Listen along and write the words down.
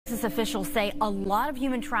Texas officials say a lot of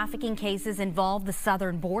human trafficking cases involve the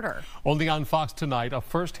southern border. Only on Fox tonight, a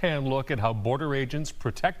first-hand look at how border agents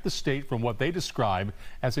protect the state from what they describe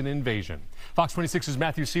as an invasion. Fox 26's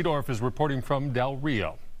Matthew Seedorff is reporting from Del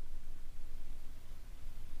Rio.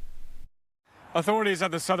 Authorities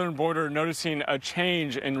at the southern border are noticing a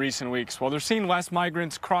change in recent weeks. While they're seeing less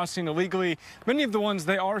migrants crossing illegally, many of the ones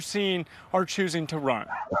they are seeing are choosing to run.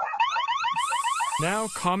 Now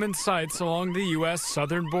common sights along the U.S.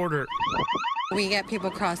 southern border. We get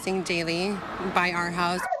people crossing daily by our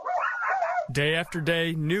house. Day after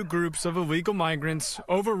day, new groups of illegal migrants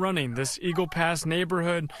overrunning this Eagle Pass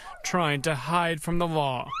neighborhood, trying to hide from the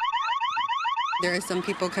law. There are some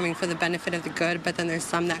people coming for the benefit of the good, but then there's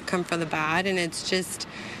some that come for the bad, and it's just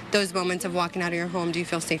those moments of walking out of your home. Do you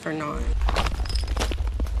feel safe or not?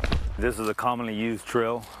 This is a commonly used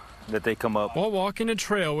trail that they come up. While walking a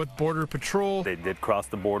trail with Border Patrol, they did cross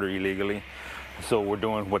the border illegally, so we're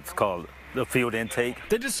doing what's called the field intake.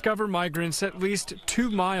 They discover migrants at least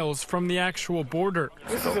 2 miles from the actual border.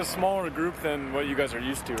 This is a smaller group than what you guys are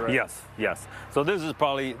used to, right? Yes, yes. So this is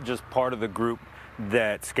probably just part of the group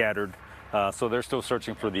that scattered. So they're still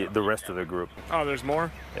searching for the rest of the group. Oh, there's more?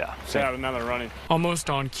 Yeah. So another running. Almost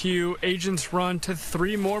on cue, agents run to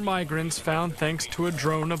 3 more migrants found thanks to a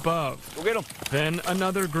drone above. Go get them. Then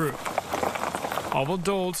another group. All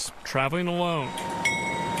adults traveling alone.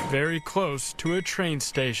 Very close to a train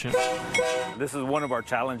station. This is one of our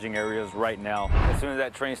challenging areas right now. As soon as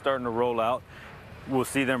that train's starting to roll out, we'll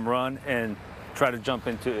see them run and try to jump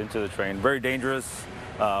into the train. Very dangerous.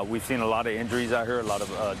 We've seen a lot of injuries out here, a lot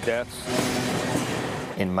of deaths.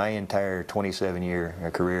 In my entire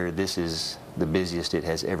 27-year career, this is the busiest it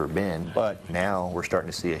has ever been. But now we're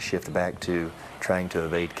starting to see a shift back to trying to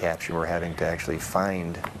evade capture. We're having to actually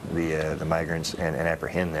find the migrants and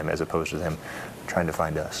apprehend them as opposed to them trying to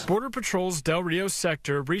find us. Border Patrol's Del Rio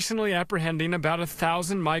sector recently apprehending about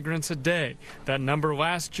 1,000 migrants a day. That number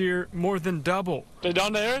last year more than double. ¿De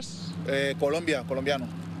dónde eres? Colombiano.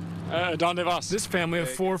 ¿Dónde vas? This family of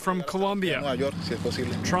 4 from Colombia, Nueva York, si es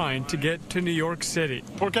posible. trying to get to New York City.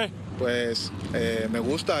 ¿Por qué? Pues me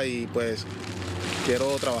gusta y pues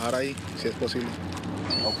quiero trabajar ahí, si es posible.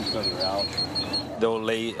 They'll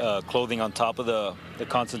lay clothing on top of the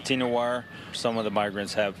concertina wire. Some of the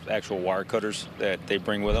migrants have actual wire cutters that they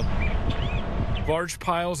bring with them. Large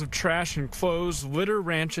piles of trash and clothes litter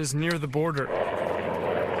ranches near the border.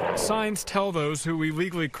 Signs tell those who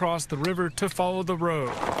illegally cross the river to follow the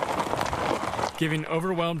road, giving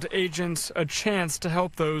overwhelmed agents a chance to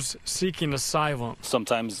help those seeking asylum.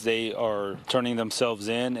 Sometimes they are turning themselves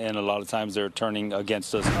in, and a lot of times they're turning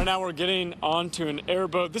against us. Right now we're getting onto an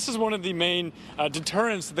airboat. This is one of the main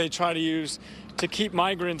deterrents that they try to use to keep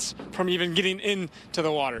migrants from even getting into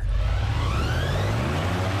the water.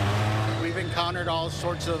 We've encountered all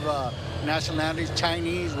sorts of nationalities,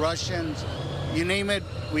 Chinese, Russians, you name it,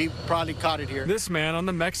 we probably caught it here. This man on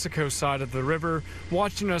the Mexico side of the river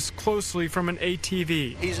watching us closely from an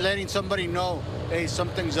ATV. He's letting somebody know, hey,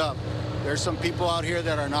 something's up. There's some people out here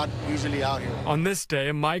that are not usually out here. On this day,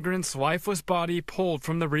 a migrant's lifeless body pulled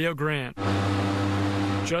from the Rio Grande.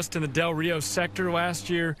 Just in the Del Rio sector last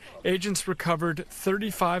year, agents recovered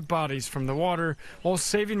 35 bodies from the water while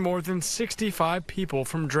saving more than 65 people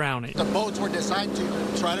from drowning. The boats were designed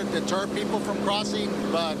to try to deter people from crossing,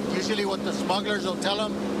 but usually what the smugglers will tell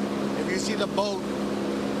them, if you see the boat,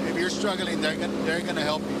 if you're struggling, they're going to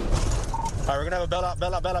help you. All right, we're going to have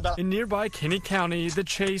a bail out. In nearby Kinney County, the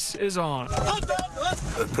chase is on.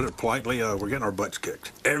 Put it politely, we're getting our butts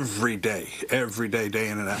kicked every day, day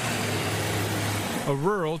in and out. A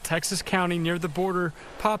rural Texas county near the border,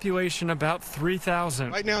 population about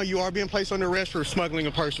 3,000. Right now, you are being placed under arrest for smuggling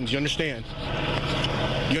of persons. You understand?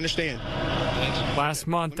 You understand? Last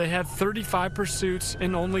month, they had 35 pursuits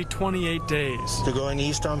in only 28 days. To go in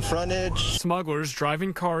east on frontage. Smugglers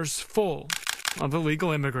driving cars full of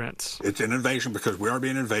illegal immigrants. It's an invasion because we are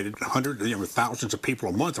being invaded. Thousands of people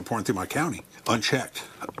a month are pouring through my county, unchecked,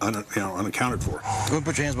 unaccounted for. Go and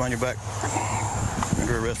put your hands behind your back.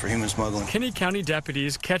 Under arrest for human smuggling. Kinney County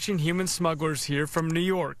deputies catching human smugglers here from New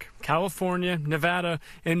York, California, Nevada,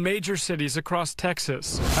 and major cities across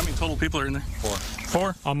Texas. How many total people are in there?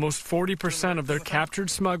 4. Almost 40% of their captured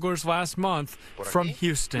smugglers last month from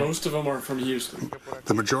Houston. Most of them are from Houston.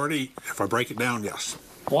 The majority, if I break it down, yes.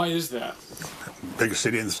 Why is that? Biggest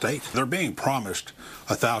city in the state. They're being promised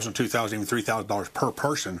 $1,000, $2,000, even $3,000 per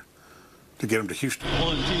person to get them to Houston.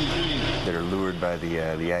 That are lured by the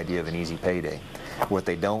idea of an easy payday. What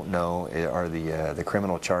they don't know are the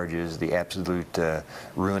criminal charges, the absolute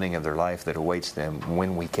ruining of their life that awaits them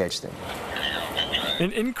when we catch them.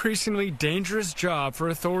 An increasingly dangerous job for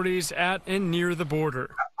authorities at and near the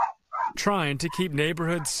border. trying to keep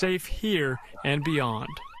neighborhoods safe here and beyond.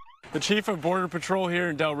 The chief of Border Patrol here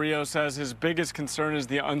in Del Rio says his biggest concern is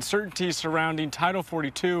the uncertainty surrounding Title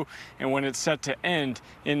 42 and when it's set to end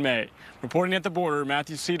in May. Reporting at the border,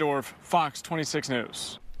 Matthew Seedorff, Fox 26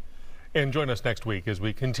 News. And join us next week as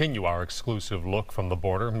we continue our exclusive look from the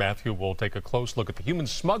border. Matthew will take a close look at the human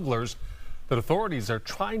smugglers that authorities are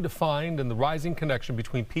trying to find and the rising connection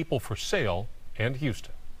between people for sale and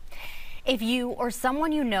Houston. If you or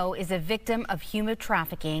someone you know is a victim of human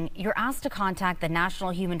trafficking, you're asked to contact the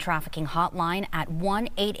National Human Trafficking Hotline at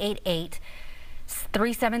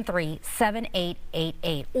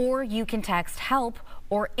 1-888-373-7888, or you can text HELP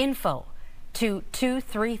or INFO to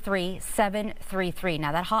 233-733.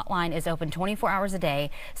 Now, that hotline is open 24 hours a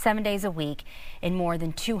day, 7 days a week, in more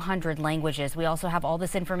than 200 languages. We also have all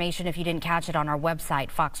this information, if you didn't catch it, on our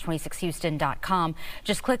website, fox26houston.com.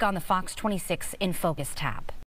 Just click on the Fox 26 In Focus tab.